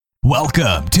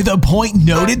Welcome to the Point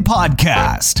Noted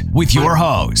Podcast with your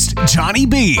host, Johnny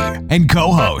B, and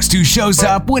co-host who shows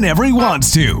up whenever he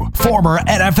wants to, former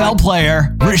NFL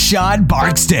player, Rashad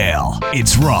Barksdale.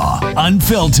 It's raw,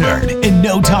 unfiltered, and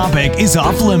no topic is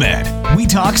off limit. We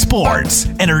talk sports,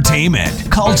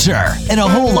 entertainment, culture, and a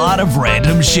whole lot of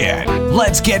random shit.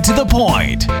 Let's get to the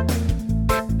point.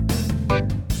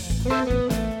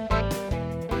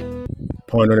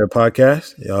 Point Noted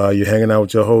Podcast. You're hanging out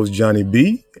with your host, Johnny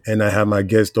B. And I have my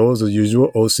guest host, as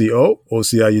usual, OCO.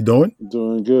 OC, how you doing?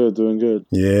 Doing good.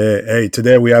 Yeah. Hey,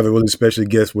 today we have a really special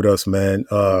guest with us, man.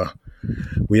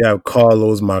 We have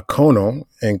Carlos Marcono,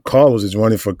 and Carlos is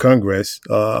running for Congress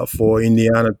for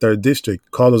Indiana 3rd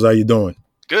District. Carlos, how you doing?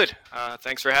 Good.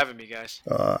 Thanks for having me, guys.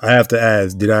 I have to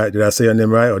ask, did I say your name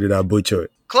right, or did I butcher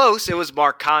it? Close. It was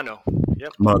Marcano.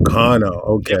 Yep. Marcano.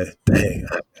 Okay. Yep. Dang.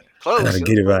 Close. I gotta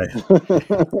get it right.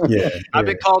 Yeah. I've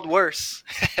been called worse.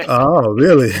 Oh,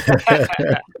 really?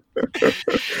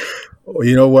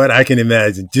 You know what? I can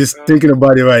imagine. Just thinking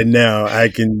about it right now, I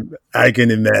can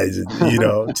imagine.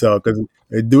 So because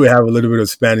they do have a little bit of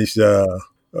Spanish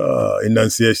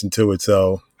enunciation to it.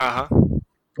 So,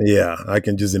 yeah, I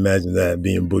can just imagine that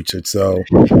being butchered. So,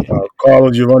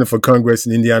 Carlos, you're running for Congress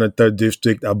in Indiana 3rd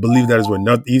District. I believe that is what,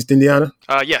 Northeast Indiana?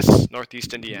 Yes,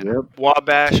 Northeast Indiana. Yep.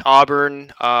 Wabash,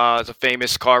 Auburn is a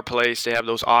famous car place. They have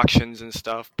those auctions and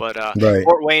stuff. But right.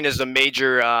 Fort Wayne is a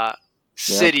major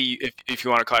city, if you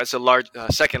want to call it. It's the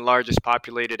second largest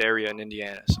populated area in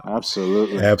Indiana. So.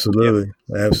 Absolutely.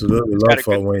 Love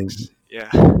Fort Wayne. Yeah.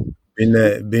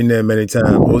 Been there many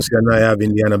times. Oscar and I have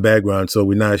Indiana background, so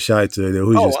we're not shy to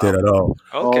who just did at all.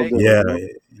 Okay.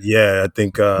 Yeah. I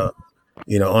think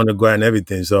undergrad and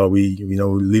everything. So we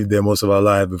lived there most of our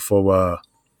life before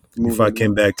I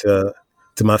came back to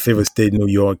my favorite state, New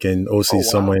York, and OC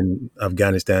somewhere in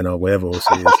Afghanistan or wherever OC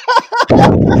is. Come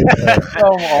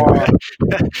on.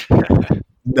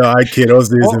 No, I kid. OC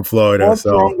is in Florida. What's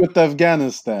wrong with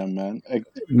Afghanistan, man?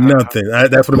 Nothing.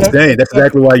 That's what I'm saying. That's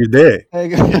exactly why you're there.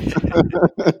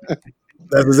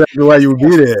 That's exactly why you would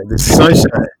be there. The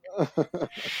sunshine.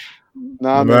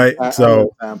 Right?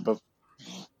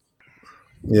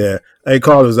 Yeah. Hey,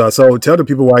 Carlos, so tell the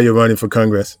people why you're running for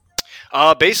Congress.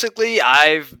 Basically,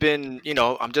 I've been,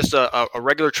 I'm just a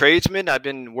regular tradesman. I've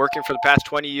been working for the past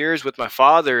 20 years with my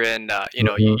father, and,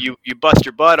 you bust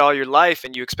your butt all your life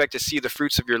and you expect to see the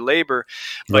fruits of your labor.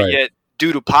 But yet,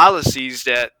 due to policies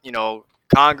that,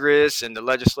 Congress and the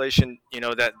legislation,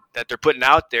 that they're putting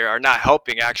out there are not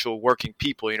helping actual working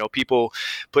people. People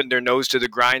putting their nose to the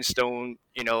grindstone,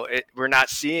 we're not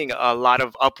seeing a lot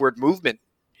of upward movement.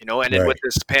 And then with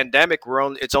this pandemic,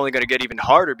 it's only going to get even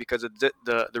harder because of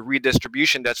the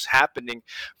redistribution that's happening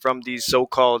from these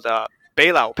so-called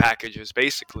bailout packages,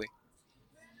 basically.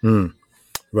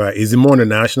 Right. Is it more on a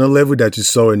national level that you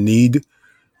saw a need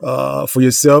for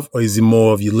yourself, or is it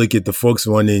more of you look at the folks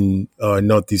running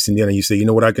Northeast Indiana and you say, you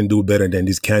know what, I can do better than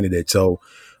this candidate, so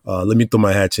let me throw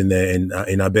my hats in there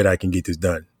and I bet I can get this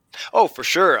done? Oh, for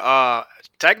sure.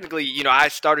 Technically, I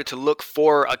started to look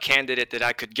for a candidate that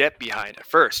I could get behind at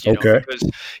first, because,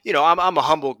 I'm a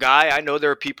humble guy. I know there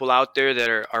are people out there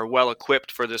that are well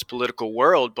equipped for this political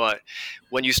world, but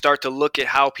when you start to look at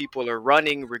how people are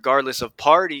running, regardless of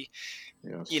party,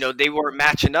 they weren't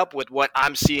matching up with what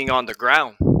I'm seeing on the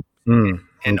ground.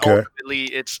 And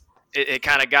ultimately, it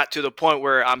kind of got to the point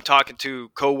where I'm talking to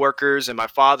coworkers and my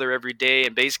father every day,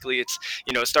 and basically it's,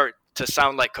 start to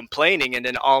sound like complaining, and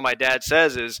then all my dad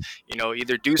says is,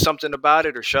 either do something about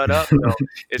it or shut up. So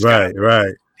it's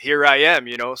right. Here I am,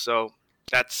 so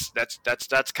that's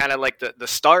kind of like the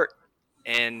start.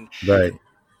 And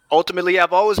ultimately,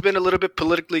 I've always been a little bit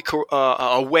politically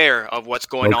aware of what's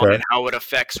going on and how it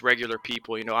affects regular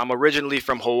people. I'm originally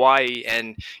from Hawaii,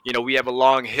 and we have a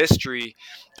long history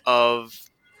of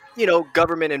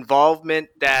government involvement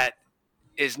that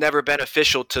is never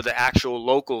beneficial to the actual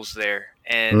locals there.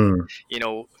 And,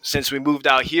 since we moved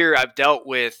out here, I've dealt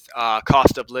with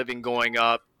cost of living going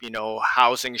up,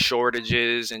 housing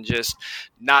shortages, and just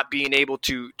not being able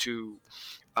to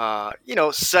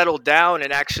settle down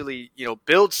and actually,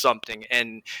 build something.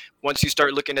 And once you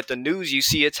start looking at the news, you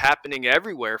see it's happening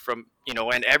everywhere from,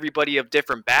 and everybody of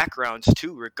different backgrounds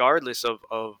too, regardless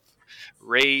of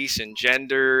race and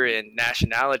gender and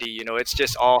nationality. It's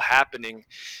just all happening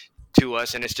to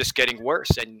us, and it's just getting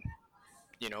worse. And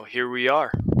here we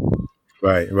are.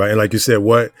 Right. And like you said,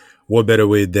 what better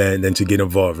way than to get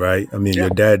involved, right? I mean, your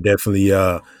dad definitely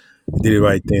did it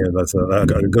right then. That's a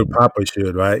good papa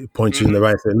should, right? Point you in the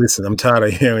right. Say, listen, I'm tired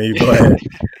of hearing you. Go ahead.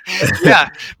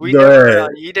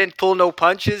 He didn't pull no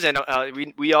punches, and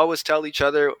we always tell each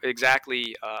other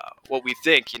exactly what we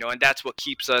think, and that's what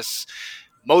keeps us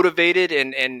motivated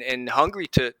and hungry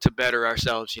to better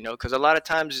ourselves, because a lot of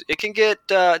times it can get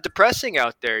depressing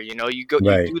out there. You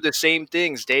Right. do the same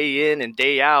things day in and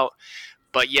day out,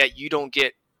 but yet you don't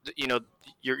get, you know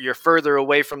you're further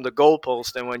away from the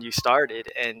goalpost than when you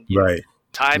started. And Right.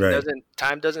 time Right.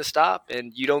 doesn't stop,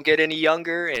 and you don't get any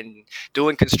younger, and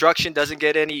doing construction doesn't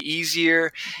get any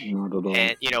easier. Not at all.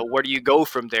 And where do you go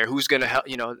from there? Who's going to help?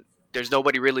 There's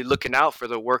nobody really looking out for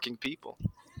the working people.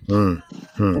 Mm.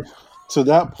 Mm. To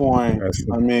that point, That's-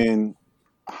 I mean,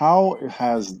 how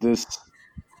has this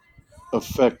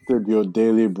affected your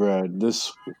daily bread,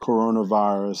 this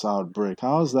coronavirus outbreak?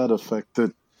 How has that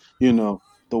affected,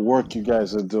 the work you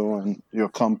guys are doing, your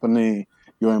company,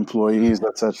 your employees,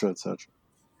 et cetera, et cetera?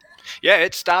 Yeah,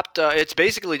 it stopped. It's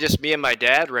basically just me and my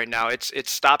dad right now. It's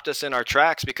stopped us in our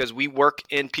tracks because we work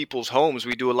in people's homes.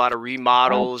 We do a lot of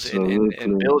remodels and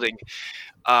Absolutely. building.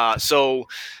 So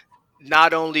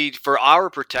not only for our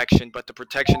protection, but the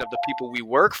protection of the people we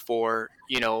work for,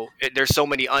 there's so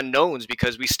many unknowns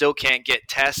because we still can't get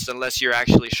tests unless you're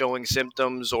actually showing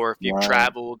symptoms or if you've Right.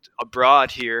 traveled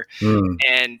abroad here. Mm.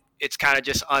 And it's kind of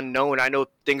just unknown. I know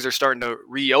things are starting to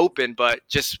reopen, but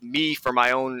just me for my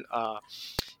own,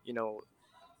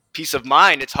 peace of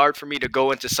mind, it's hard for me to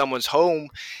go into someone's home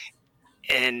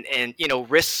and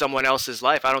risk someone else's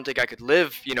life. I don't think I could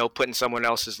live, putting someone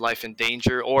else's life in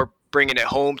danger or bringing it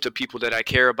home to people that I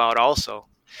care about also.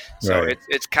 So Right.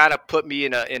 it's kind of put me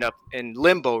in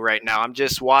limbo right now. I'm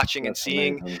just watching and That's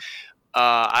seeing. amazing.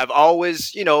 I've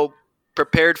always,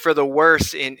 prepared for the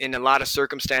worst in a lot of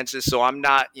circumstances. So I'm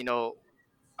not,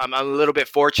 I'm a little bit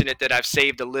fortunate that I've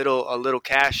saved a little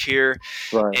cash here.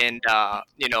 Right. And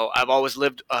I've always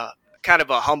lived kind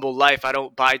of a humble life. I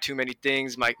don't buy too many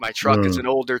things. My truck is an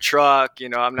older truck.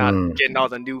 I'm not getting all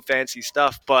the new fancy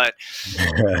stuff, but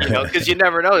because you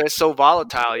never know, it's so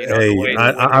volatile. Hey, the way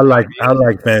I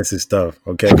like fancy stuff.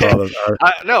 Okay, Carlos.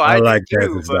 I like do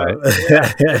fancy too, stuff. but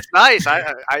yeah, it's nice.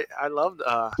 I love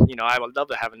I would love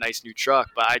to have a nice new truck,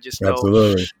 but I just know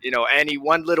Absolutely. Any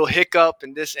one little hiccup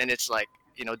and it's like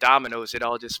dominoes. It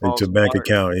all just falls Into bank apart.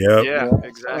 account. Yep. Yeah, Yeah.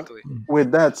 exactly.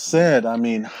 With that said, I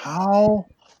mean, how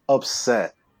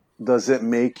upset does it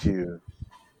make you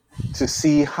to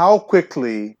see how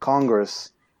quickly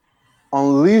Congress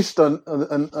unleashed a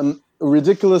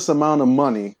ridiculous amount of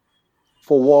money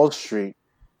for Wall Street,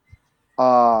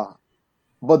 but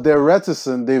they're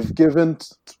reticent. They've given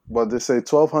what they say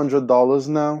 $1,200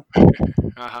 now,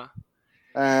 Uh-huh.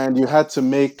 and you had to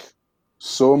make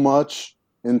so much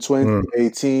in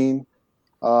 2018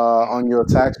 on your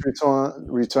tax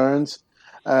returns,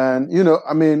 and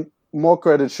I mean, more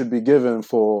credit should be given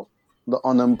for the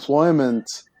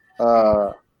unemployment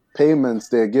payments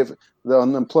they're giving, the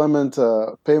unemployment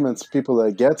payments people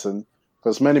are getting,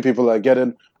 because many people are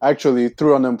getting, actually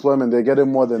through unemployment, they're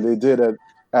getting more than they did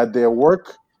at their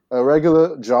work,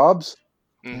 regular jobs.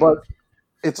 Mhm. But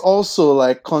it's also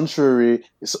like contrary.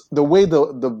 The way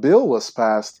the bill was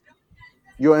passed,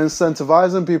 you're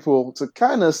incentivizing people to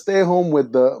kind of stay home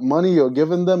with the money you're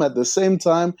giving them. At the same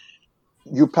time,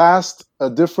 you passed a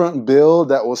different bill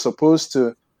that was supposed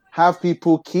to have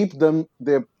people keep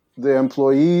their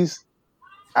employees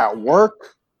at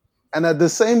work, and at the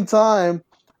same time,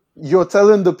 you're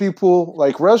telling the people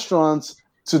like restaurants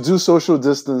to do social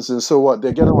distancing. So what?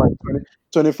 They're getting like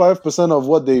 25% of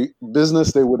what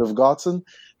business they would have gotten,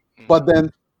 but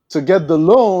then to get the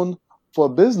loan for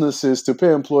businesses to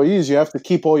pay employees, you have to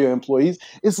keep all your employees.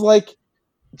 It's like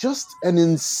just an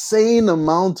insane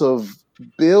amount of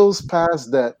bills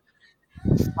passed that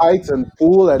fight and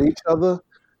pull at each other.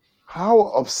 How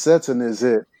upsetting is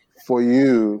it for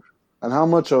you, and how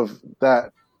much of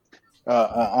that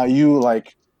are you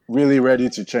like really ready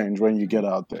to change when you get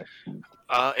out there?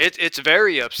 It's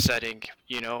very upsetting,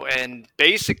 and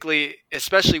basically,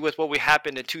 especially with what we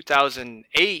happened in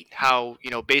 2008, how,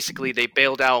 basically they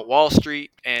bailed out Wall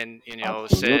Street and, said,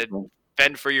 Absolutely.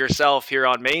 fend for yourself here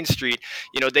on Main Street.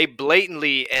 They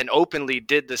blatantly and openly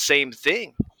did the same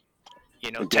thing,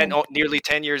 Again. nearly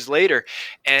 10 years later.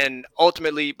 And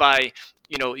ultimately by,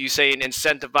 you saying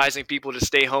incentivizing people to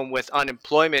stay home with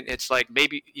unemployment, it's like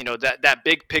maybe, that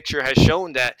big picture has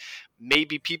shown that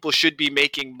maybe people should be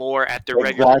making more at their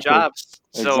regular Exactly. jobs.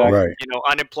 So, Exactly. Right.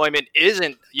 unemployment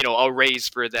isn't, a raise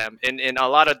for them. In a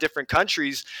lot of different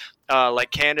countries, like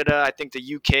Canada, I think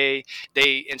the UK,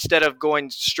 they, instead of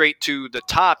going straight to the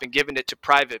top and giving it to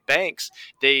private banks,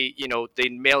 they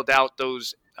mailed out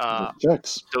those The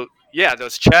checks.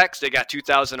 those checks, they got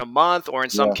 $2,000 a month, or in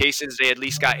some cases they at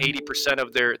least got 80%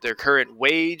 of their current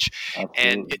wage.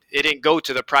 Absolutely. And it didn't go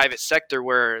to the private sector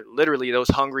where literally those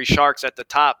hungry sharks at the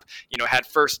top, had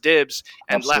first dibs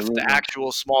and left the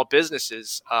actual small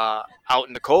businesses out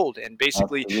in the cold. And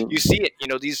basically you see it,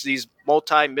 these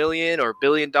multi-million or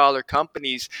billion-dollar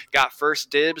companies got first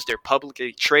dibs. They're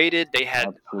publicly traded. They had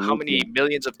how many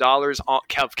millions of dollars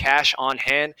of cash on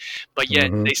hand, but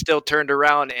yet they still turned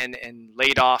around and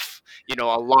laid off, a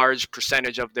large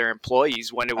percentage of their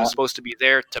employees when it was supposed to be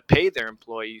there to pay their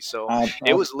employees. So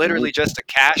it was literally just a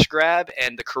cash grab,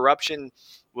 and the corruption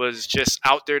was just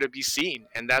out there to be seen.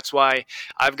 And that's why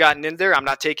I've gotten in there. I'm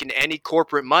not taking any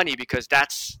corporate money, because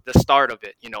that's the start of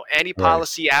it. Any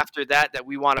policy after that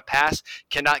we want to pass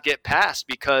cannot get passed,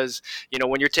 because,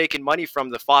 when you're taking money from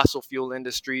the fossil fuel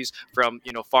industries, from,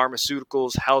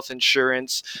 pharmaceuticals, health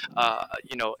insurance,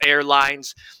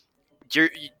 airlines,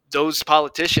 those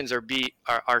politicians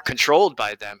are controlled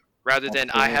by them, rather than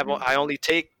I only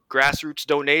take grassroots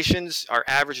donations. Our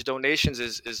average donations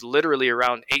is literally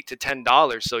around $8 to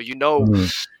 $10.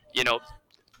 So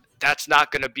that's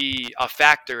not going to be a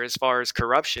factor as far as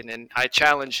corruption. And I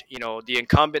challenge the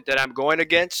incumbent that I'm going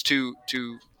against to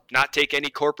not take any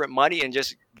corporate money and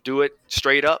just do it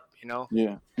straight up.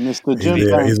 Yeah, Mr. Jim.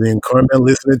 Is the incumbent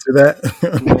listening to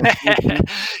that?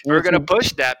 We're going to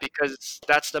push that, because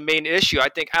that's the main issue. I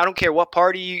don't care what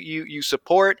party you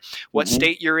support, what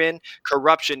state you're in,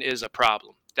 corruption is a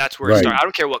problem. That's where it starts. I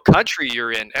don't care what country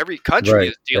you're in. Every country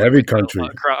is dealing with country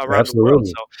around the world.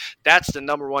 So that's the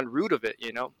number one root of it,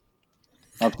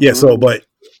 Yeah. So, but,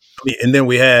 and then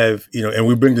we have, and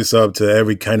we bring this up to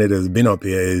every candidate that's been up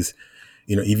here is,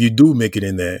 if you do make it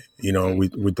in there,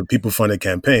 with the people funded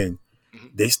campaign,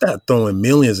 they start throwing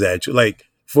millions at you. Like,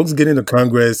 folks get into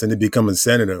Congress and they become a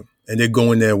senator, and they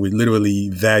go in there with literally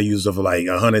values of like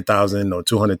 100,000 or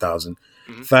 200,000.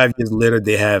 5 years later,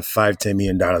 they have $5-10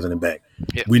 million in the bank.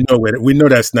 Yeah. We know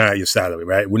that's not your salary,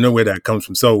 right? We know where that comes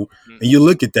from. So, and you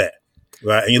look at that,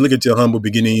 right? And you look at your humble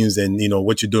beginnings and,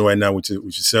 what you're doing right now with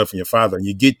yourself and your father, and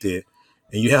you get there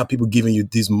and you have people giving you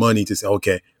this money to say,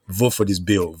 okay, vote for this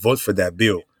bill, vote for that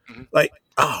bill. Like,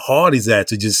 how hard is that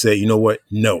to just say, you know what?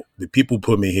 No, the people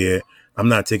put me here. I'm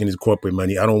not taking this corporate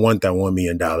money. I don't want that $1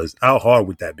 million. How hard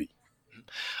would that be?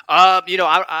 I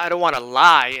don't want to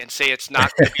lie and say it's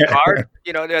not going to be hard,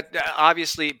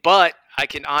 obviously, but I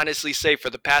can honestly say for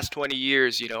the past 20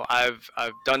 years, I've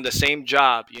done the same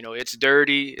job. It's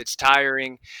dirty, it's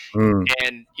tiring.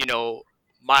 And,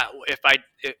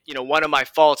 one of my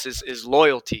faults is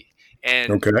loyalty.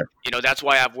 And, that's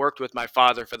why I've worked with my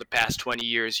father for the past 20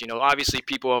 years. Obviously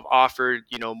people have offered,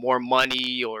 more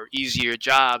money or easier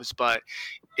jobs, but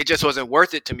it just wasn't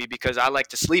worth it to me, because I like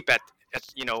to sleep at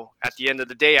the end of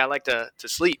the day, I like to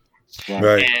sleep.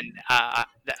 Right. And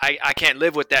I can't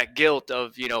live with that guilt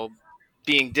of,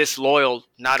 being disloyal,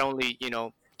 not only,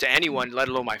 to anyone, let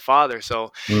alone my father.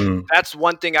 So that's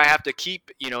one thing I have to keep,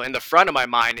 in the front of my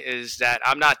mind, is that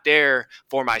I'm not there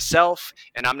for myself,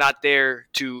 and I'm not there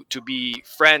to be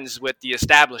friends with the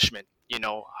establishment.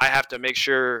 I have to make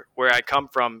sure where I come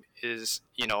from is,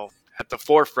 at the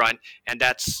forefront, and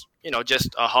that's,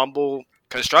 just a humble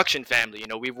construction family.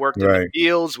 We've worked in the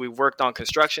fields, we've worked on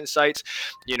construction sites,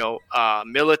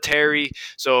 military.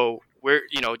 So we're,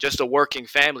 just a working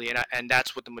family, and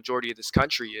that's what the majority of this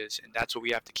country is, and that's what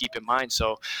we have to keep in mind.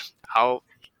 So I'll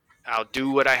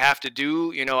do what I have to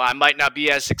do. I might not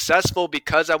be as successful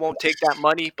because I won't take that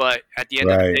money, but at the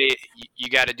end of the day, you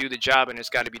got to do the job, and it's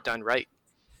got to be done right.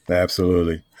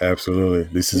 Absolutely.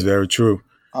 This is very true.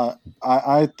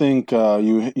 I think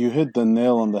you hit the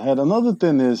nail on the head. Another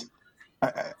thing is,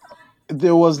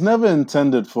 there was never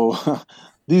intended for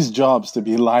these jobs to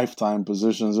be lifetime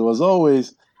positions. It was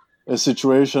always a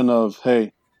situation of,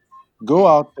 hey, go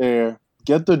out there,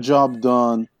 get the job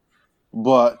done,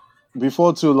 but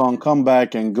before too long, come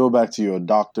back and go back to your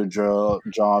doctor job,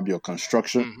 your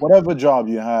construction, whatever job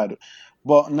you had.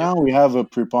 But now we have a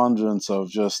preponderance of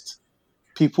just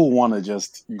people want to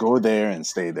just go there and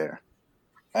stay there.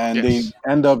 And they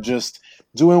end up just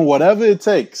doing whatever it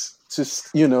takes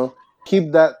to,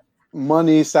 keep that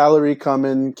money, salary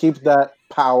coming, keep that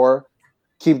power,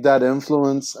 keep that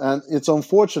influence. And it's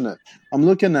unfortunate. I'm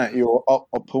looking at your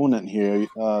opponent here,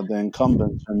 the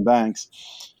incumbent, Jim Banks.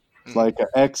 It's like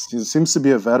he seems to be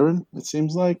a veteran, it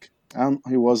seems like.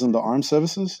 He was in the armed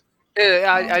services.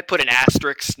 I put an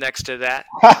asterisk next to that.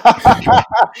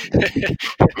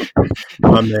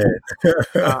 My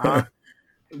man.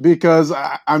 Because,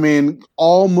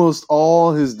 almost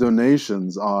all his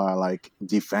donations are like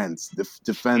defense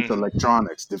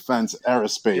electronics, defense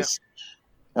aerospace.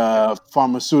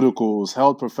 pharmaceuticals,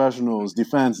 health professionals,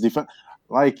 defense.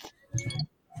 Like,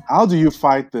 how do you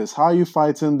fight this? How are you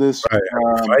fighting this?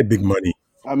 Right. Fight big money.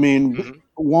 I mean, Mhm.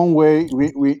 one way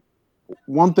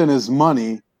one thing is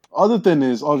money. Other thing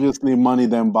is obviously money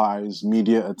then buys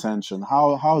media attention.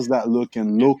 How's that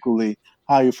looking locally?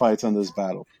 How are you fighting this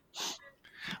battle?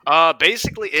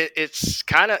 Basically, it's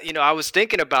kind of, I was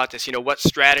thinking about this, what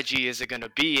strategy is it going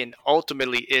to be? And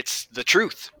ultimately, it's the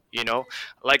truth.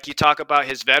 Like you talk about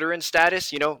his veteran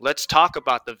status, let's talk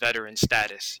about the veteran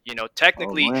status. Oh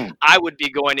Technically, man. I would be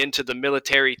going into the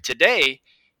military today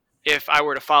if I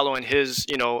were to follow in his,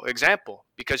 example,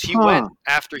 because he went Huh.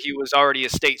 after he was already a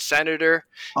state senator.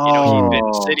 He'd been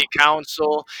Oh. city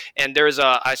council, and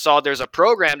I saw there's a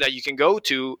program that you can go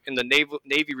to in the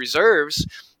Navy Reserves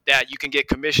that you can get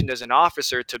commissioned as an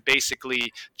officer to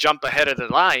basically jump ahead of the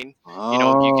line. You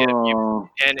Oh.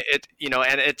 and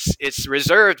it's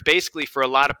reserved basically for a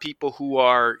lot of people who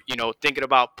are thinking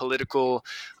about political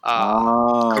uh,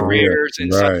 Oh. Career. careers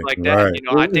and stuff Right. like that. Right.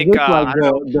 I Is think this like I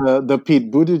don't know. the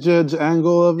Pete Buttigieg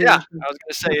angle of Yeah, it? I was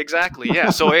gonna say exactly. Yeah,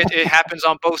 so it happens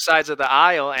on both sides of the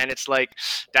aisle, and it's like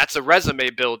that's a resume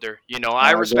builder. I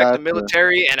I respect the gotcha.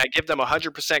 military, and I give them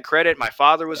 100% credit. My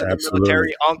father was in the Absolutely.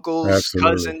 military, uncles,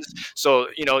 Absolutely. cousins. So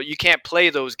you can't play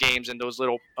those games and those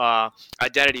little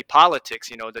identity politics.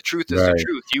 The truth is the Right.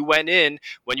 truth. You went in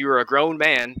when you were a grown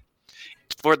man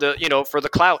for the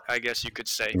clout, I guess you could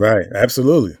say. Right.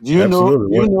 Absolutely. Do you know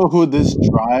Absolutely. do you know who this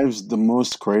drives the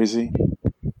most crazy?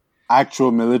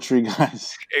 Actual military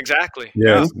guys. Exactly.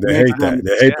 Yeah. Yes. This They makes hate them that.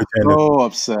 They hate Yeah. pretending. so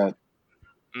upset.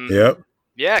 Hmm. Yep.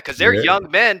 Yeah, because they're Yeah. young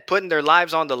men putting their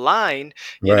lives on the line.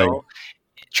 You Right. know,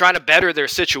 trying to better their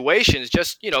situations,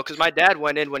 just because my dad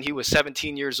went in when he was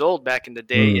 17 years old back in the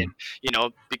day, Mm.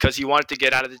 and because he wanted to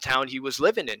get out of the town he was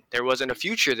living in. There wasn't a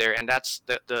future there, and that's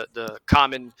the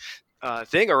common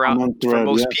thing around Common for thread,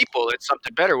 most yes. people. It's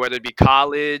something better, whether it be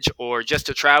college or just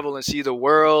to travel and see the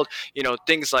world,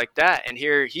 things like that. And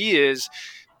here he is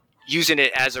using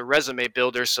it as a resume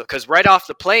builder. So, because right off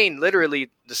the plane,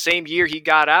 literally the same year he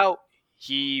got out,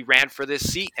 he ran for this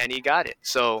seat and he got it.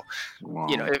 So, Wow.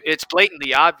 it's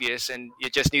blatantly obvious, and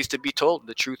it just needs to be told.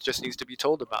 The truth just needs to be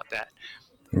told about that.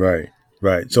 Right.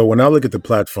 Right. So when I look at the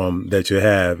platform that you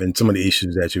have and some of the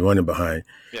issues that you're running behind,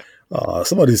 Yeah.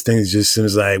 some of these things just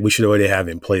seems like we should already have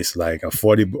in place, like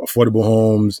affordable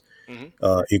homes,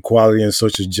 Hmm. equality and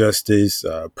social justice,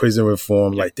 prison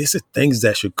reform. Yeah. Like these are things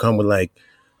that should come with like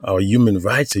our human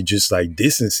rights or just like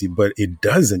decency, but it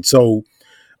doesn't. So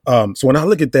when I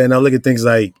look at that and I look at things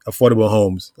like affordable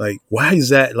homes, like why is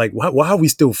that? Like why are we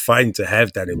still fighting to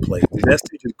have that in place? Does that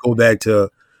still just go back to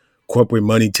corporate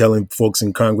money telling folks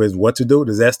in Congress what to do?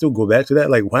 Does that still go back to that?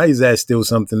 Like why is that still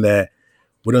something that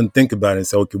we don't think about and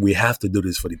say, okay, we have to do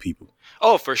this for the people?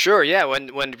 Oh, for sure. Yeah.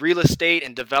 When real estate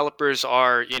and developers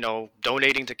are,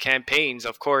 donating to campaigns,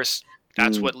 of course,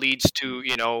 that's Mm. what leads to,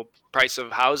 price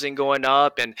of housing going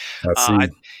up, and I uh, see.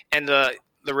 and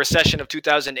the recession of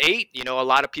 2008. A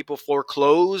lot of people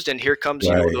foreclosed, and here comes,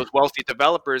 Right, those wealthy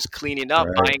developers cleaning up,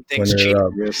 right. buying things Cleaning it cheap,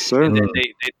 up. Yes, sir. and then Mm,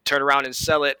 they turn around and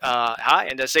sell it high.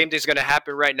 And the same thing's going to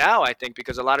happen right now, I think,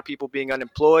 because a lot of people being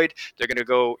unemployed, they're going to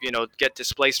go, get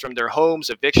displaced from their homes.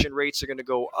 Eviction rates are going to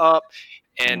go up.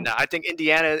 And I think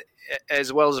Indiana,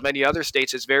 as well as many other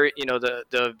states, is very, the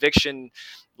eviction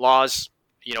laws,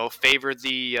 favor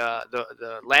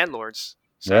the landlords.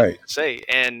 Sad right, to say,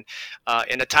 and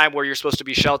in a time where you're supposed to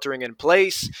be sheltering in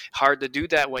place, hard to do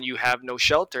that when you have no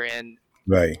shelter, and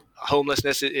right,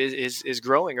 homelessness is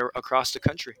growing across the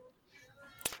country.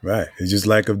 right. It's just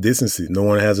lack of decency. No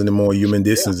one has any more human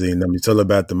Yeah. decency in them. It's all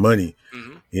about the money.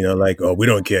 Hmm. Like, oh, we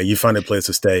don't care. You find a place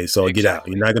to stay, so get out.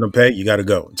 Exactly. You're not going to pay, you got to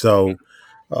go. So,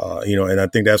 and I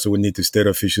think that's what we need the state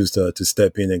officials to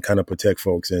step in and kind of protect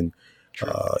folks and,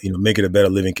 True. make it a better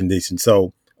living condition.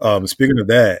 So, speaking of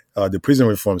that, the prison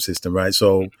reform system, right?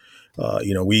 So,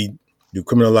 we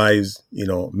decriminalize,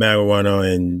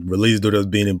 marijuana and release those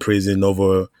being in prison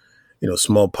over,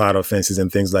 small pot offenses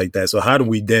and things like that. So how do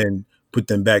we then put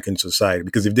them back in society?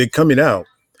 Because if they're coming out,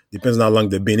 depends on how long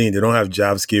they've been in, they don't have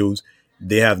job skills,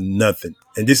 they have nothing.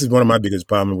 And this is one of my biggest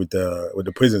problems with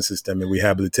the prison system and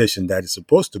rehabilitation that is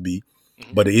supposed to be,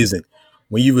 Hmm. but it isn't.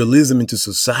 When you release them into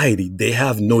society, they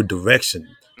have no direction.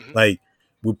 Hmm. Like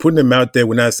we're putting them out there,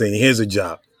 we're not saying here's a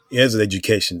job, here's an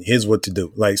education, here's what to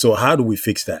do. Like, so how do we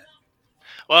fix that?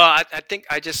 Well, I think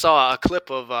I just saw a clip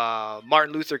of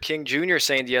Martin Luther King Jr.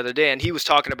 saying the other day, and he was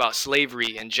talking about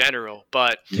slavery in general.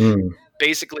 But Mm,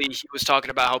 basically, he was talking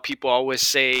about how people always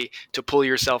say to pull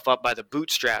yourself up by the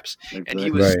bootstraps. And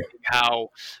he was Exactly. right, saying how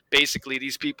basically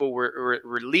these people were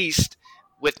released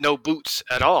with no boots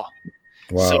at all.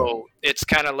 Wow. So it's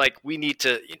kind of like we need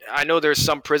to. I know there's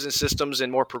some prison systems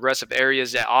in more progressive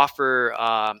areas that offer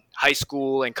high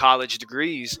school and college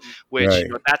degrees, which Right.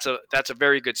 That's a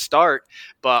very good start.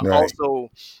 But Right. also,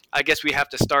 I guess we have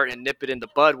to start and nip it in the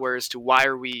bud. Whereas to why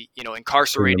are we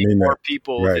incarcerating mean more that.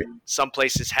 people Right. than some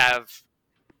places have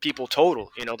people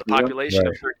total? The Yeah. population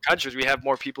of Right. certain countries, we have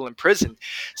more people in prison.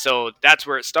 So that's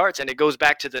where it starts, and it goes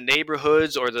back to the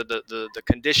neighborhoods or the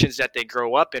conditions that they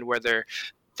grow up in, where the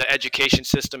education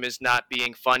system is not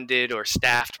being funded or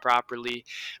staffed properly.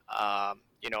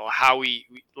 How we,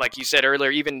 like you said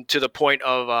earlier, even to the point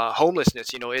of homelessness,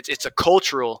 it's a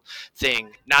cultural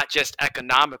thing, not just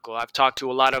economical. I've talked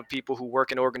to a lot of people who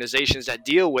work in organizations that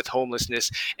deal with homelessness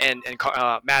and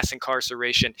mass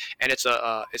incarceration, and it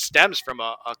stems from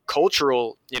a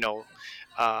cultural,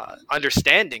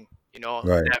 understanding.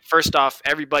 Right. That first off,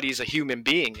 everybody's a human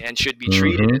being and should be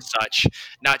treated Mm-hmm. as such,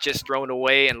 not just thrown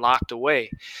away and locked away.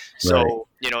 So,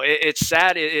 Right. it's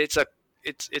sad.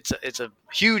 It's a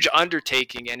huge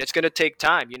undertaking, and it's going to take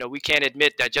time. We can't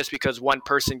admit that just because one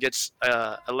person gets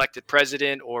elected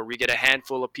president or we get a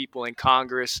handful of people in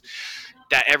Congress,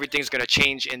 that everything's going to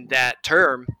change in that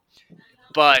term.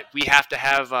 But we have to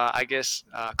have, I guess,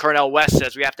 Cornel West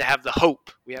says, we have to have the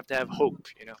hope. We have to have hope.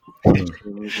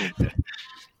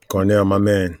 Cornel, my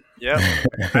man. Yeah,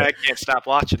 I can't stop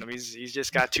watching him. He's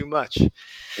just got too much.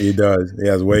 He does. He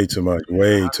has way too much.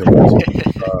 Way too much.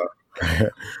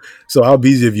 So how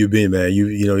busy have you been, man?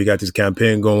 You got this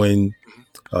campaign going,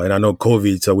 and I know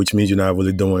COVID, so which means you're not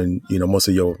really doing most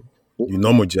of your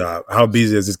normal job. How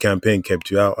busy has this campaign kept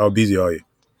you? How busy are you?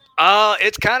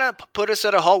 It's kind of put us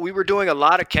at a halt. We were doing a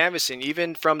lot of canvassing,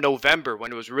 even from November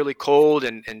when it was really cold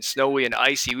and snowy and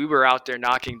icy. We were out there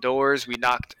knocking doors. We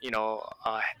knocked,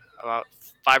 about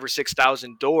 5,000 or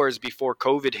 6,000 doors before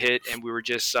COVID hit, and we were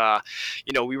just,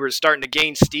 we were starting to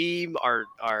gain steam.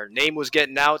 Our name was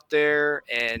getting out there,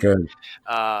 and Good.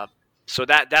 so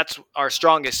that's our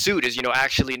strongest suit is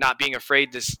actually not being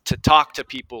afraid to talk to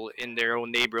people in their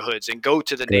own neighborhoods and go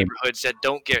to the Good. neighborhoods that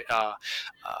don't get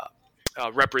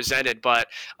represented. But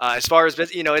as far as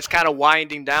it's kind of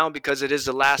winding down because it is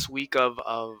the last week of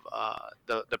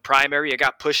the primary. It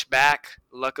got pushed back,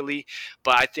 luckily,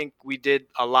 but I think we did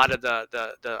a lot of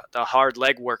the hard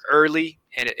legwork early,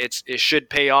 and it should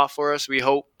pay off for us, we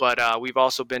hope. But we've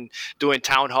also been doing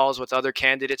town halls with other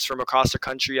candidates from across the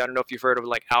country. I don't know if you've heard of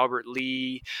like Albert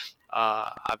Lee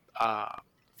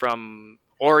from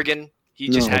Oregon. He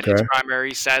just had his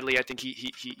primary. Sadly, I think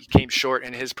he came short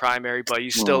in his primary, but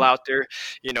he's still out there,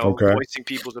 voicing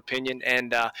people's opinion.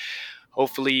 And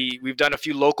hopefully, we've done a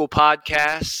few local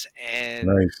podcasts, and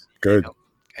Nice, good.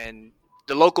 And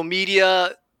the local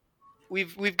media,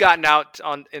 we've gotten out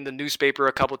in the newspaper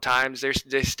a couple times.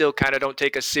 They still kind of don't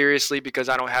take us seriously because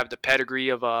I don't have the pedigree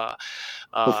of a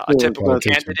typical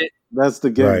candidate. That's the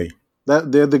game. Right.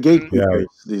 They're the gatekeepers, Right.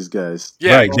 these guys.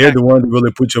 Yeah, Right. They're the ones that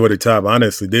really put you over the top.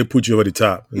 Honestly, they put you over the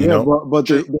top. You know. But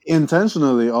they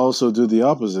intentionally also do the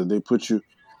opposite. They put you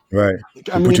Right.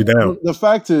 I They put you down. The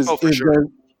fact is,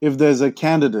 if there's a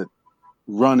candidate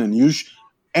running,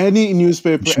 any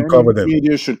newspaper, You should any cover them.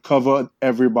 media should cover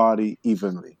everybody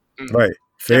evenly. Right.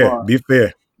 Fair. Be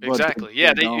fair. Exactly.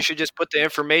 Yeah, you should just put the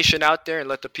information out there and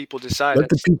let people decide. Let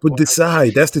the people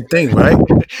decide. That's the thing, right?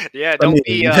 Yeah, don't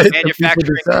be let the people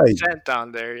manufacturing decide. consent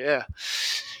on there. Yeah.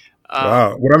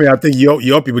 Wow. Well, I mean, I think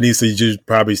your people need to just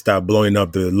probably stop blowing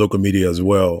up the local media as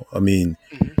well. I mean,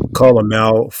 call them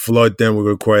out, flood them with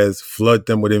requests, flood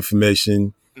them with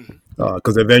information,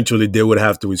 because eventually they would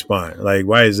have to respond. Like,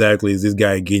 why exactly is this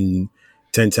guy getting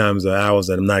 10 times the hours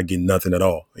that I'm not getting nothing at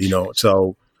all?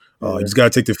 So you just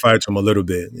got to take the fight to him a little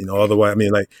bit. Otherwise, I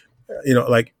mean,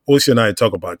 like Ocean and I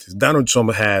talk about this. Donald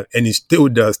Trump had, and he still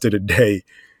does to the day,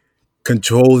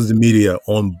 controls the media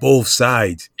on both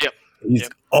sides. Yep. He's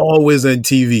always on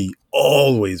TV.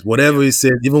 Always, whatever he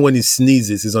says, even when he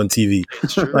sneezes, he's on TV.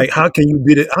 Like, how can you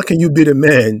beat it? How can you beat a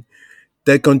man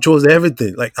that controls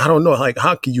everything? Like, I don't know. Like,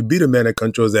 how can you beat a man that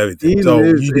controls everything?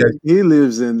 He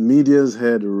lives in media's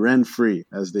head rent free,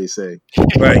 as they say.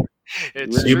 Right.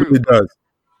 He really does.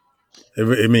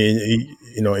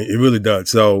 It really does.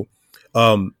 So,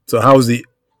 how's the?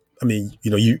 I mean,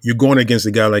 you're going against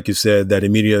a guy, like you said, that the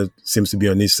media seems to be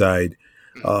on his side.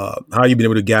 How you been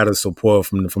able to gather support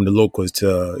from the locals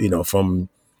to, from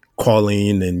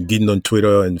calling and getting on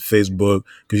Twitter and Facebook?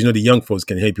 Because, the young folks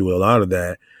can help you with a lot of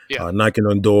that, knocking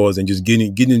on doors and just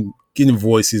getting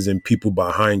voices and people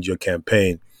behind your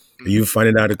campaign. Are you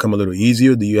finding that to come a little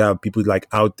easier? Do you have people like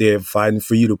out there fighting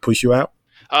for you to push you out?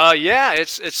 Yeah,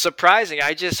 it's surprising.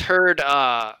 I just heard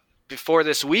before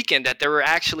this weekend that there were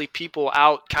actually people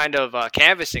out kind of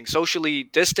canvassing, socially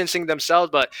distancing themselves,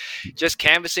 but just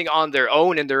canvassing on their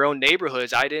own in their own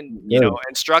neighborhoods. I didn't,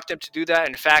 instruct them to do that.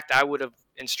 In fact, I would have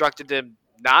instructed them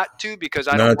not to, because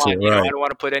I don't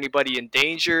want to put anybody in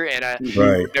danger, and I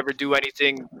would never do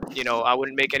anything. I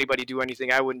wouldn't make anybody do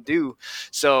anything I wouldn't do.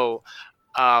 So,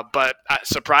 but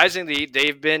surprisingly,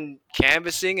 they've been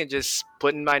canvassing and just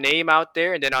putting my name out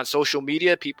there, and then on social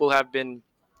media, people have been,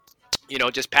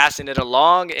 just passing it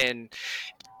along. And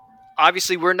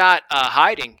obviously we're not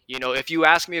hiding. If you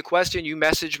ask me a question, you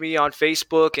message me on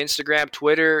Facebook, Instagram,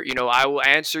 Twitter, I will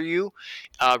answer you,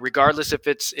 regardless if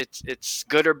it's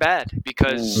good or bad,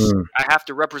 because I have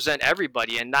to represent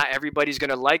everybody, and not everybody's going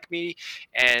to like me.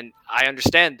 And I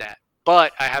understand that,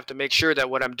 but I have to make sure that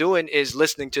what I'm doing is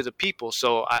listening to the people.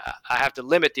 So I have to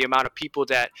limit the amount of people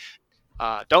that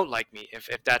don't like me, if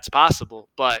that's possible,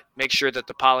 but make sure that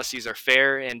the policies are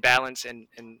fair and balanced and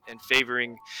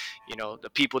favoring, the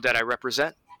people that I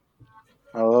represent.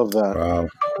 I love that. Wow.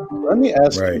 Let me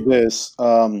ask you this.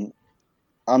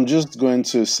 I'm just going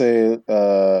to say,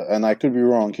 and I could be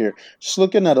wrong here, just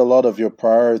looking at a lot of your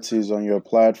priorities on your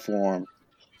platform,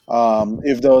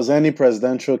 if there was any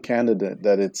presidential candidate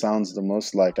that it sounds the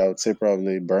most like, I would say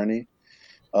probably Bernie.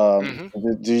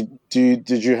 Did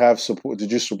you have support?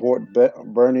 Did you support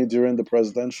Bernie during the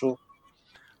presidential?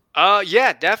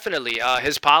 Yeah, definitely.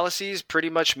 His policies pretty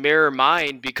much mirror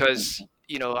mine, because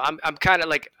I'm kind of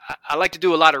like, I like to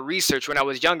do a lot of research. When I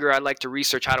was younger, I like to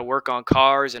research how to work on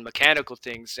cars and mechanical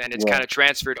things, and it's kind of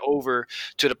transferred over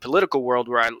to the political world,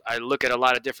 where I look at a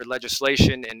lot of different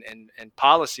legislation and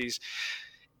policies.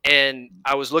 And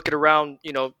I was looking around,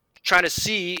 trying to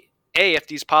see if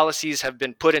these policies have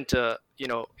been put into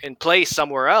in place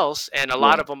somewhere else, and a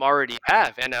lot of them already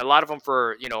have, and a lot of them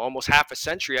for almost half a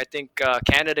century. I think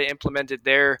Canada implemented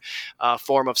their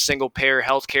form of single-payer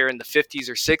healthcare in the 50s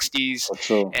or 60s,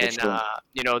 and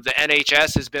the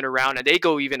NHS has been around, and they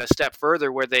go even a step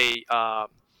further, where they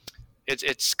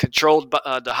it's controlled,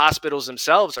 but the hospitals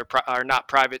themselves are not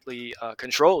privately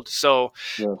controlled. So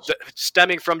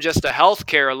stemming from just the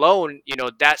healthcare alone,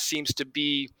 that seems to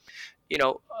be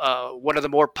one of the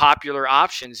more popular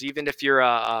options. Even if you're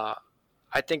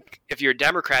I think if you're a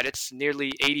Democrat, it's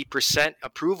nearly 80%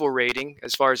 approval rating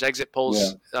as far as exit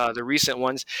polls, the recent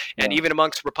ones. And even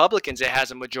amongst Republicans, it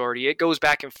has a majority. It goes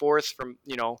back and forth from,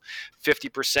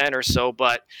 50% or so,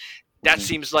 but that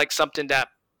seems like something that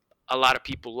a lot of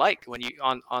people like when you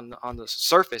on the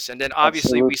surface. And then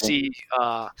obviously we see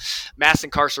mass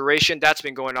incarceration. That's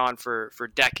been going on for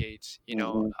decades,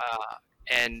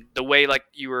 and the way, like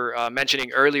you were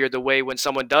mentioning earlier, the way when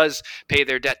someone does pay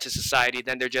their debt to society,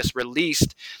 then they're just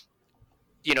released,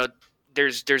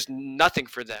 there's nothing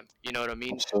for them. You know what I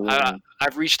mean?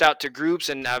 I've reached out to groups,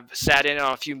 and I've sat in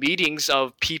on a few meetings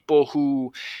of people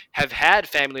who have had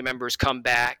family members come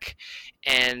back,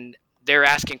 and they're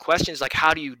asking questions like,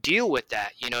 how do you deal with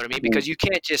that? You know what I mean? Because you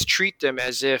can't just treat them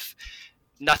as if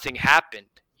nothing happened.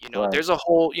 There's a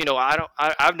whole,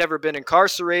 I've never been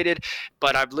incarcerated,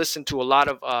 but I've listened to a lot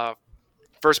of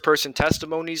first person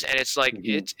testimonies, and it's like,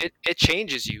 it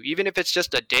changes you, even if it's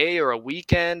just a day or a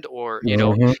weekend, or,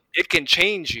 it can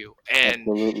change you.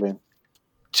 And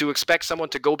to expect someone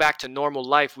to go back to normal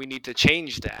life, we need to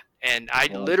change that. And I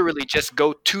literally just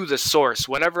go to the source.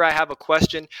 Whenever I have a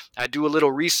question, I do a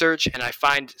little research, and I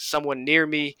find someone near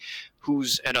me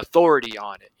who's an authority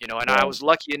on it, and I was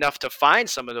lucky enough to find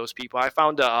some of those people. I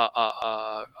found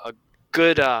a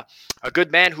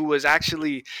good man who was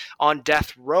actually on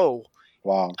death row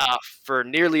for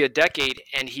nearly a decade,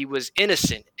 and he was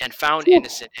innocent and found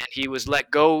innocent, and he was let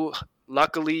go,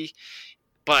 luckily.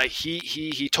 But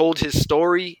he told his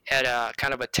story at a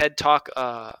kind of a TED Talk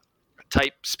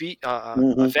type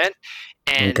event,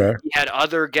 and he had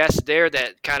other guests there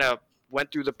that kind of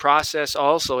went through the process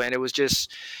also, and it was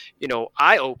just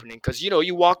eye-opening, because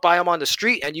you walk by him on the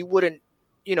street and you wouldn't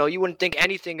think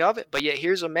anything of it, but yet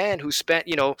here's a man who spent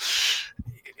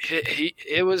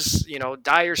it was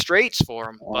dire straits for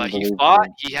him, but he fought.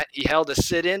 He held a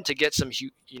sit-in to get some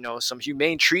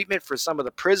humane treatment for some of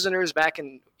the prisoners back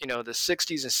in the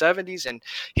 60s and 70s, and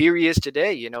here he is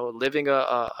today, living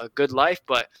a good life.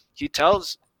 But he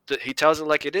tells it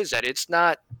like it is, that it's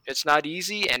not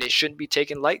easy, and it shouldn't be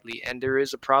taken lightly, and there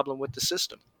is a problem with the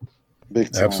system.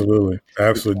 Absolutely.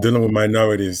 Dealing with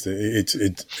minorities,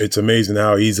 it's amazing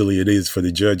how easily it is for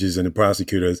the judges and the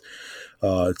prosecutors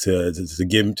to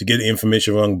get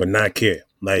information wrong but not care.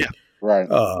 Like, I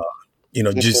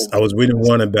was reading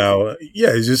one about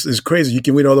it's crazy. You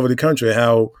can read all over the country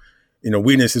how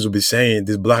witnesses will be saying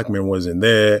this black man wasn't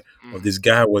there or this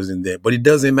guy wasn't there. But it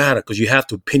doesn't matter because you have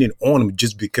to pin it on him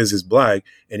just because it's black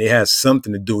and it has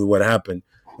something to do with what happened.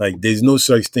 Like, there's no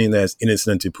such thing as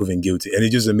innocent until proven guilty. And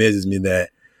it just amazes me that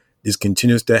this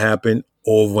continues to happen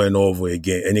over and over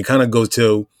again. And it kind of goes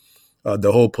to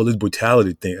the whole police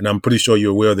brutality thing. And I'm pretty sure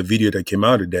you're aware of the video that came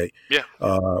out today. Yeah.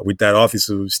 With that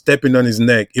officer stepping on his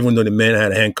neck, even though the man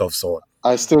had handcuffs on.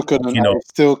 I still couldn't. I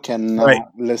still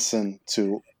cannot listen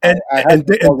to. And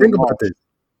think about this.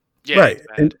 Yeah, right.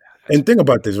 And think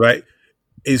about this, right?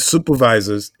 His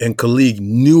supervisors and colleague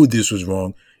knew this was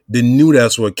wrong. They knew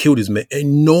that's what killed his man.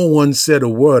 And no one said a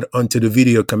word until the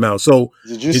video came out. So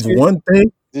it's one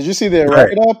thing. Did you see the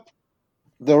write-up?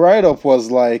 The write-up was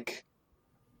like,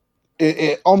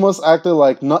 it almost acted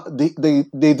like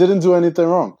they didn't do anything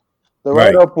wrong. The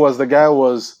write-up was the guy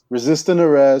was resisting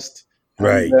arrest.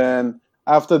 And then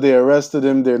after they arrested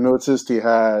him, they noticed he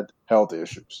had health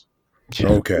issues.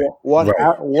 Okay. What? Who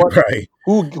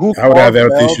I would have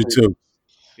health issues too.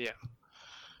 Yeah.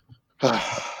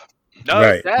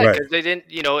 No, because they didn't.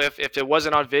 If it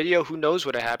wasn't on video, who knows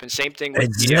what had happened? Same thing with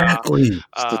exactly.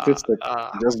 Statistic.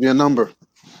 Just be a number.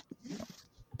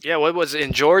 Yeah, what was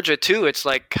in Georgia too? It's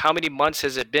like, how many months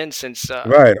has it been since?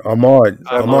 Ahmaud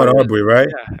Arbery, right?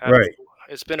 Yeah, right.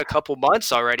 It's been a couple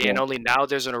months already, and only now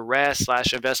there's an arrest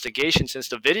 / investigation since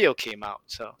the video came out.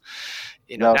 So,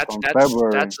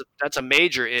 that's a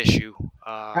major issue.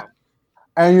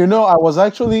 And I was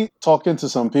actually talking to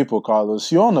some people, Carlos.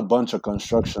 You're on a bunch of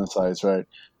construction sites, right?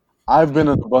 I've been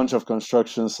on a bunch of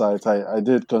construction sites. I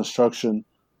did construction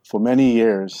for many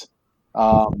years.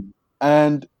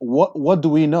 And what do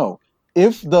we know?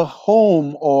 If the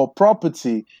home or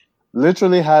property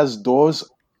literally has doors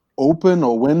open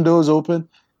or windows open,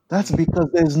 that's because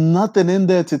there's nothing in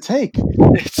there to take.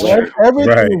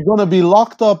 Everything is going to be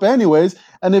locked up anyways.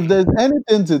 And if there's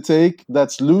anything to take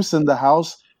that's loose in the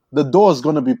house, the door is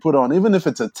going to be put on, even if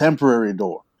it's a temporary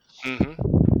door. Mm-hmm.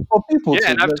 For people,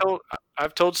 and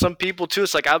I've told some people too.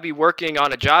 It's like, I'll be working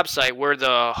on a job site where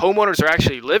the homeowners are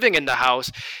actually living in the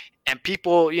house, and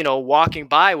people, walking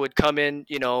by would come in,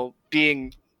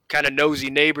 being kind of nosy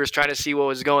neighbors trying to see what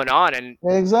was going on. And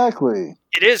exactly,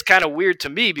 it is kind of weird to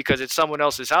me because it's someone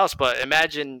else's house. But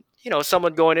imagine,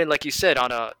 someone going in, like you said,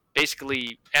 on a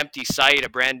basically empty site, a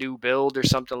brand new build or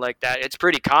something like that. It's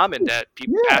pretty common that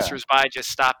passersby just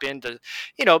stop in to,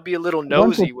 be a little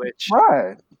nosy,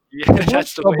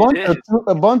 that's the way it is.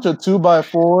 A bunch of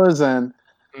 2x4s and,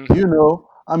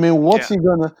 what's he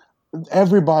gonna?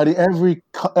 Everybody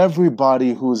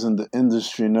who's in the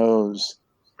industry knows.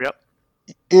 Yep.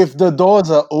 If the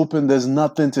doors are open, there's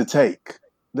nothing to take.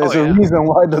 There's a reason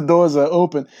why the doors are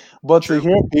open. But to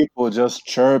hear people just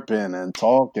chirping and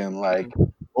talking like,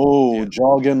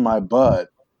 jogging my butt,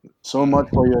 so much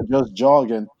for your just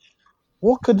jogging.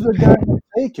 What could the guy have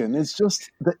taken? It's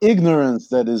just the ignorance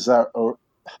that is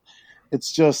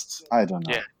it's just, I don't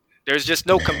know. Yeah. There's just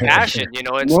no compassion,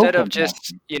 instead of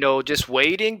just, just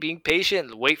waiting, being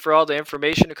patient, wait for all the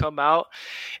information to come out,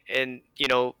 and,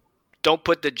 don't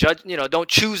put the judge, don't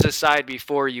choose a side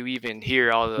before you even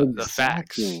hear all the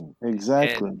facts.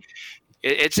 Exactly. And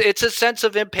it's a sense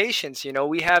of impatience.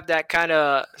 We have that kind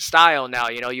of style now.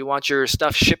 You want your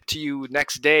stuff shipped to you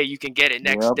next day. You can get it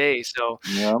next day. So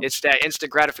it's that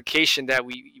instant gratification that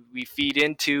we feed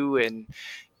into, and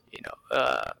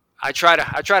I try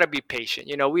to be patient.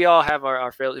 We all have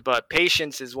our failures, but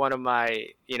patience is one of my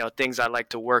things I like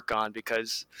to work on,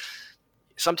 because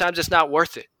sometimes it's not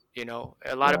worth it.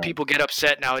 A lot of people get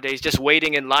upset nowadays just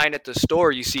waiting in line at the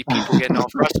store. You see people getting all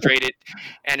frustrated,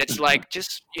 and it's like,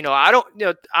 just, I don't,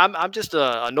 I'm just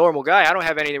a normal guy. I don't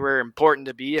have anywhere important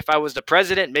to be. If I was the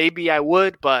president, maybe I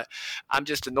would, but I'm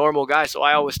just a normal guy. So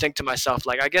I always think to myself,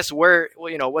 like, I guess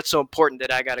what's so important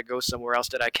that I got to go somewhere else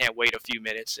that I can't wait a few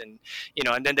minutes? And,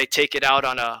 and then they take it out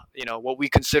on what we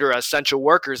consider essential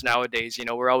workers nowadays.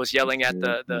 We're always yelling at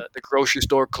the grocery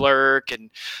store clerk and,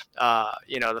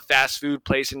 the fast food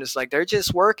place. And it's like, they're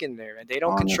just working there, and they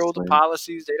don't control the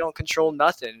policies. They don't control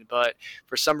nothing. But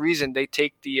for some reason, they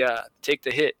take the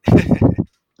hit.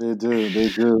 They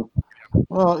do.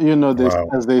 Well,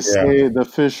 as they say, the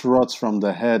fish rots from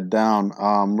the head down.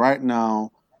 Right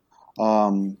now,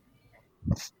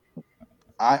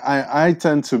 I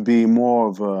tend to be more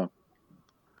of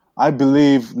I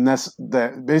believe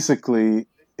that basically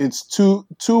it's two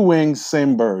wings,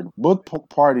 same bird. Both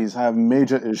parties have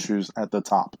major issues at the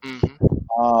top. Mm-hmm.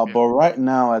 But right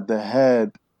now, at the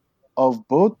head of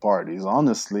both parties,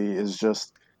 honestly, is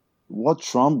just what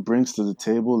Trump brings to the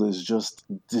table is just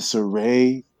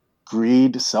disarray,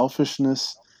 greed,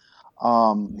 selfishness.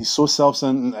 He's so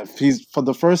self-centered. He's, for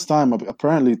the first time,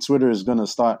 apparently Twitter is going to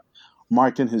start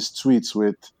marking his tweets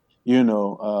with,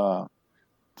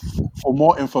 for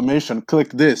more information, click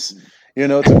this, to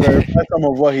verify some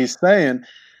of what he's saying.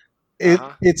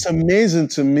 It's amazing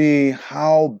to me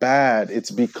how bad it's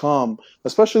become,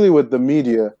 especially with the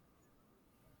media.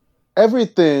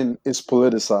 Everything is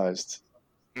politicized.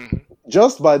 Mm-hmm.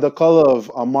 Just by the color of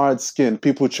Ahmad's skin,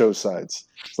 people chose sides.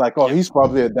 It's like, oh, he's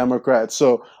probably a Democrat,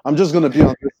 so I'm just going to be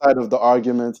on this side of the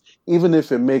argument, even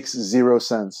if it makes zero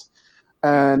sense.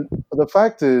 And the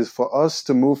fact is, for us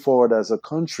to move forward as a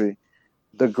country,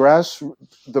 the grassroots,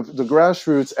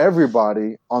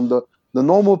 everybody, on the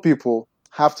normal people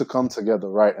have to come together,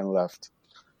 right and left.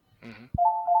 Mm-hmm.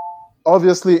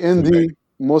 Obviously,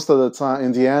 most of the time,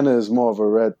 Indiana is more of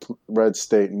a red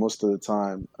state most of the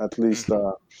time, at least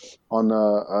on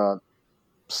a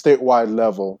statewide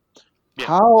level. Yeah.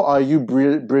 How are you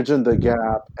bridging the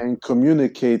gap and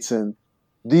communicating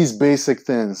these basic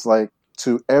things, like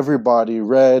to everybody,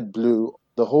 red, blue,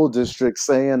 the whole district,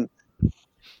 saying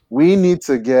we need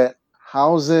to get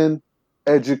housing,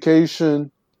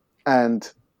 education,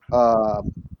 and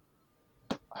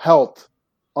health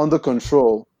under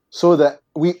control, so that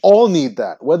we all need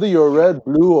that, whether you're red,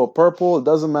 blue, or purple, it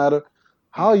doesn't matter.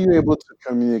 How are you able to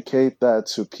communicate that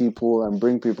to people and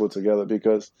bring people together?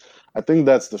 Because I think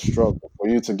that's the struggle for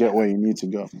you to get where you need to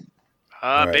go.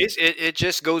 Right. It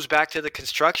just goes back to the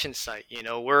construction site.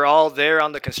 We're all there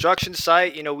on the construction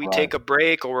site. We take a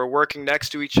break, or we're working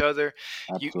next to each other.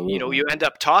 You end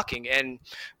up talking, and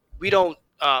we don't.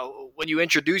 When you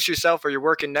introduce yourself or you're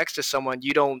working next to someone,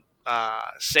 you don't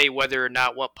say whether or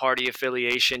not what party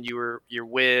affiliation you're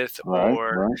with,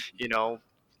 or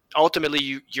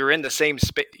ultimately you're in the same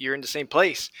you're in the same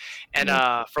place. And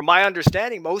from my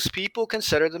understanding, most people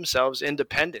consider themselves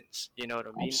independents. You know what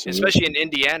I mean? Absolutely. Especially in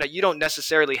Indiana, you don't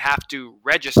necessarily have to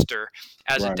register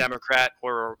as a Democrat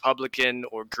or a Republican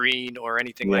or Green or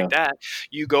anything like that.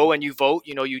 You go and you vote.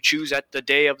 You choose at the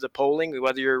day of the polling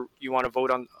whether you want to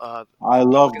vote on. I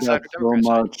love that so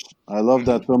much. I love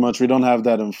that so much. We don't have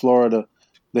that in Florida.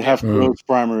 They have closed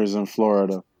primaries in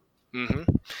Florida. Mm-hmm.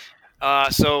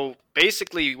 So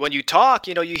basically, when you talk,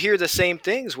 you hear the same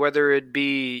things, whether it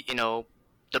be,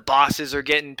 the bosses are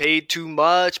getting paid too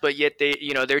much, but yet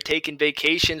they're taking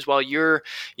vacations while you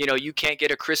can't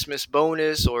get a Christmas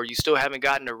bonus, or you still haven't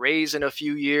gotten a raise in a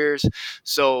few years.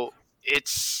 So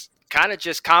it's kind of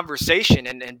just conversation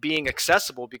and being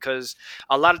accessible, because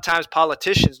a lot of times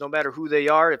politicians, no matter who they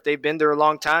are, if they've been there a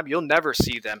long time, you'll never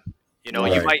see them. You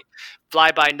might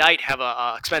fly by night, have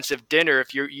a expensive dinner.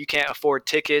 If you can't afford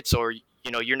tickets, or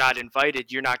you're not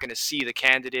invited, you're not going to see the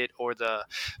candidate or the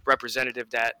representative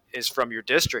that is from your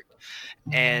district.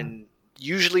 And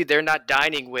usually they're not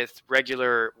dining with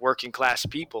regular working class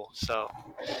people. So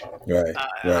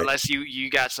unless you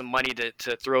got some money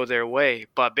to throw their way.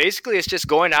 But basically it's just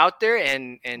going out there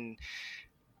and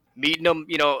meeting them.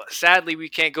 Sadly we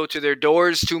can't go to their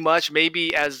doors too much.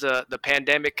 Maybe as the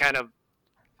pandemic kind of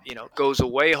goes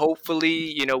away,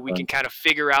 hopefully, we can kind of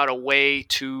figure out a way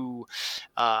to,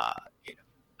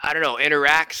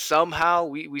 interact somehow.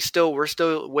 We're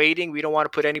still waiting. We don't want to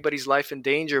put anybody's life in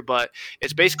danger, but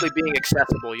it's basically being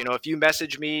accessible. If you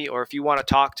message me or if you want to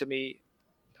talk to me,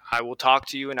 I will talk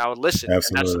to you and I will listen.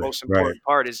 Absolutely. And that's the most important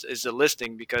part is the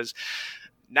listening, because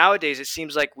nowadays it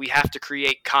seems like we have to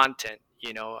create content,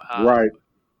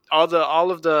 all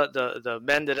of the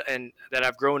men that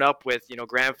I've grown up with,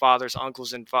 grandfathers,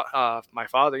 uncles, and my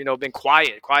father, been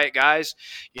quiet guys.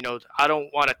 I don't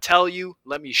want to tell you,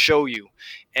 let me show you,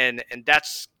 and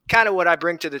that's kind of what I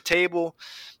bring to the table,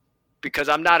 because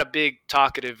I'm not a big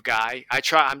talkative guy.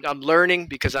 I'm learning,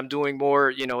 because I'm doing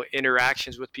more,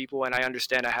 interactions with people, and I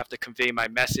understand I have to convey my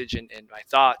message and my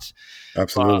thoughts.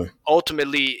 Absolutely.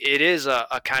 Ultimately, it is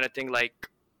a kind of thing like,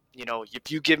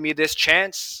 if you give me this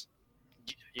chance,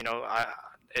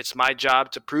 it's my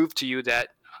job to prove to you that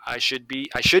I should be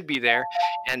there.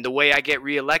 And the way I get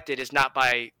reelected is not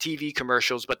by TV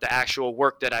commercials, but the actual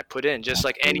work that I put in, just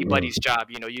like anybody's job.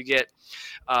 You get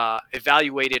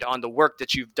evaluated on the work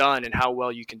that you've done and how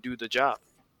well you can do the job.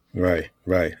 Right.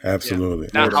 Absolutely.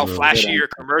 Yeah. Not how flashy your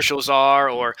commercials are,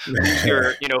 or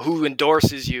who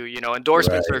endorses you.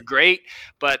 Endorsements are great,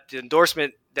 but the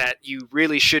endorsement that you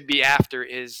really should be after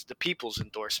is the people's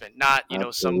endorsement, not,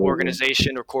 some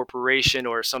organization or corporation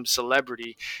or some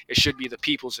celebrity. It should be the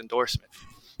people's endorsement.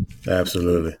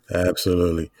 Absolutely.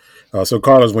 So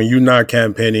Carlos, when you're not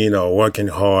campaigning or working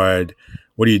hard,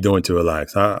 What are you doing to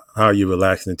relax? How are you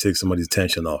relaxing and take some of this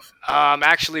tension off? I'm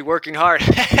actually working hard.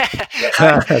 That's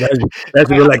a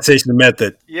relaxation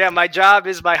method. Yeah, my job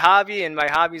is my hobby, and my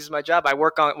hobby is my job. I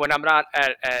work on when I'm not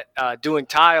at doing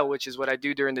tile, which is what I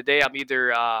do during the day. I'm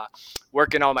either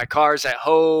working on my cars at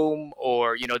home,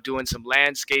 or doing some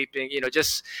landscaping. I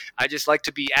just like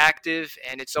to be active,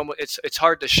 and it's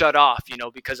hard to shut off,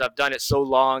 because I've done it so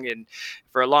long, and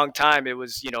for a long time it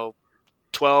was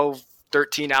 12,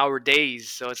 13-hour days.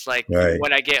 So it's like right.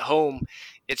 When I get home,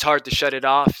 it's hard to shut it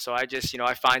off. So I just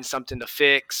I find something to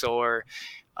fix, or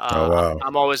wow.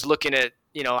 I'm always looking at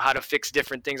how to fix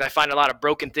different things. I find a lot of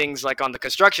broken things, like on the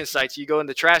construction sites. You go in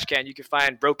the trash can, you can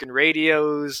find broken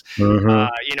radios,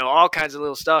 all kinds of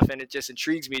little stuff, and it just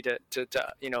intrigues me to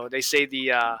they say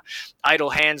the idle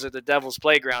hands are the devil's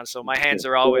playground. So my hands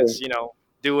are always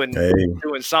doing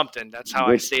something. That's how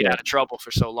I stayed out of trouble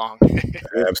for so long.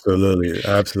 Absolutely.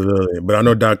 But I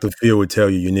know Dr. Phil would tell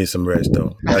you need some rest,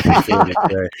 though. Dr. Phil would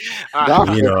say,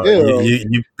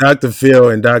 Dr. Phil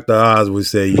and Dr. Oz would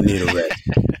say you need a rest.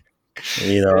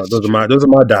 Those are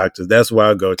my doctors. That's why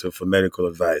I go to for medical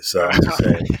advice. So I'm just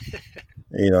saying,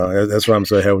 that's why I'm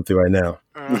so healthy right now.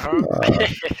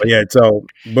 But yeah, so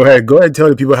go ahead and tell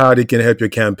the people how they can help your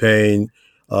campaign,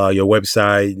 your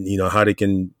website, how they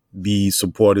can be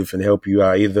supportive and help you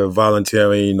out, either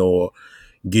volunteering or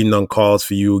getting on calls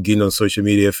for you, getting on social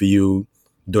media for you,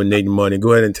 donating money.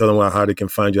 Go ahead and tell them how they can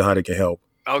find you, how they can help.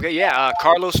 Okay, yeah,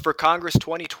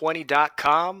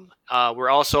 CarlosForCongress2020.com. We're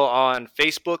also on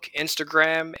Facebook,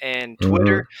 Instagram, and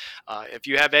Twitter. If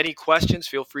you have any questions,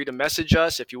 feel free to message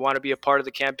us. If you want to be a part of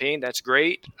the campaign, that's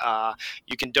great.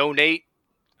 You can donate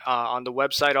on the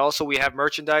website. Also, we have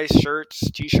merchandise,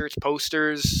 shirts, T-shirts,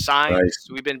 posters, signs. Nice.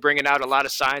 We've been bringing out a lot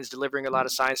of signs, delivering a lot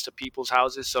of signs to people's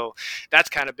houses. So that's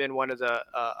kind of been one of the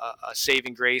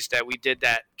saving grace, that we did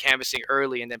that canvassing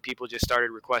early, and then people just started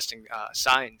requesting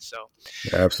signs. So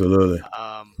absolutely.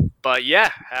 But yeah,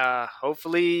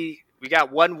 hopefully we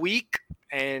got 1 week,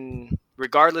 and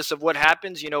regardless of what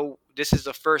happens, this is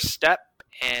the first step,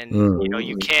 and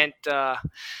you can't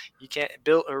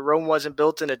build. Rome wasn't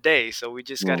built in a day, so we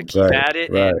just got to keep at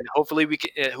it, and hopefully we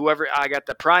can. Whoever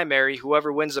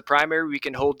wins the primary, we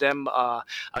can hold them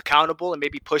accountable and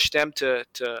maybe push them to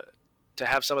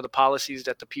have some of the policies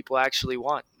that the people actually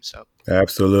want. So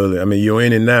absolutely. I mean, you're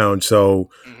in it now, so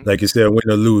like you said, win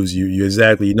or lose, you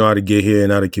exactly know how to get here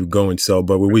and how to keep going. So,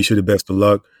 but we wish you the best of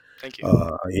luck. Thank you.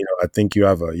 I think you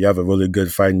have a really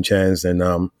good fighting chance,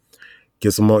 and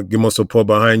get more support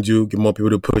behind you, get more people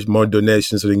to push more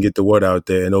donations so they can get the word out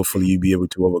there, and hopefully you'll be able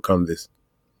to overcome this.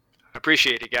 I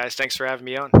appreciate it, guys. Thanks for having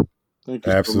me on. Thank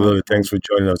you. Absolutely. Thanks for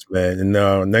joining us, man. And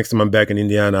next time I'm back in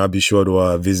Indiana, I'll be sure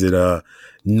to visit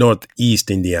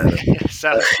Northeast Indiana.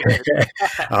 Sounds good.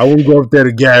 I won't go up there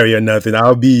to Gary or nothing.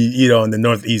 I'll be, on the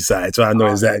Northeast side, so I know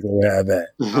exactly where I'm at.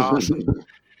 Awesome.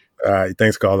 All right.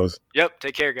 Thanks, Carlos. Yep.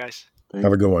 Take care, guys.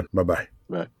 Have a good one. Bye-bye.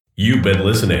 Bye. You've been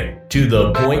listening to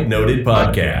the Point Noted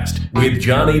Podcast with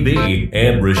Johnny B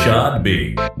and Rashad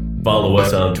B. Follow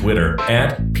us on Twitter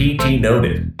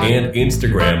 @PTNoted and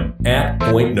Instagram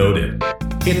 @PointNoted.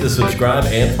 Hit the subscribe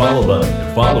and follow button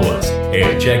to follow us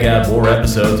and check out more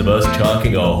episodes of us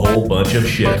talking a whole bunch of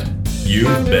shit.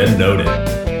 You've been noted.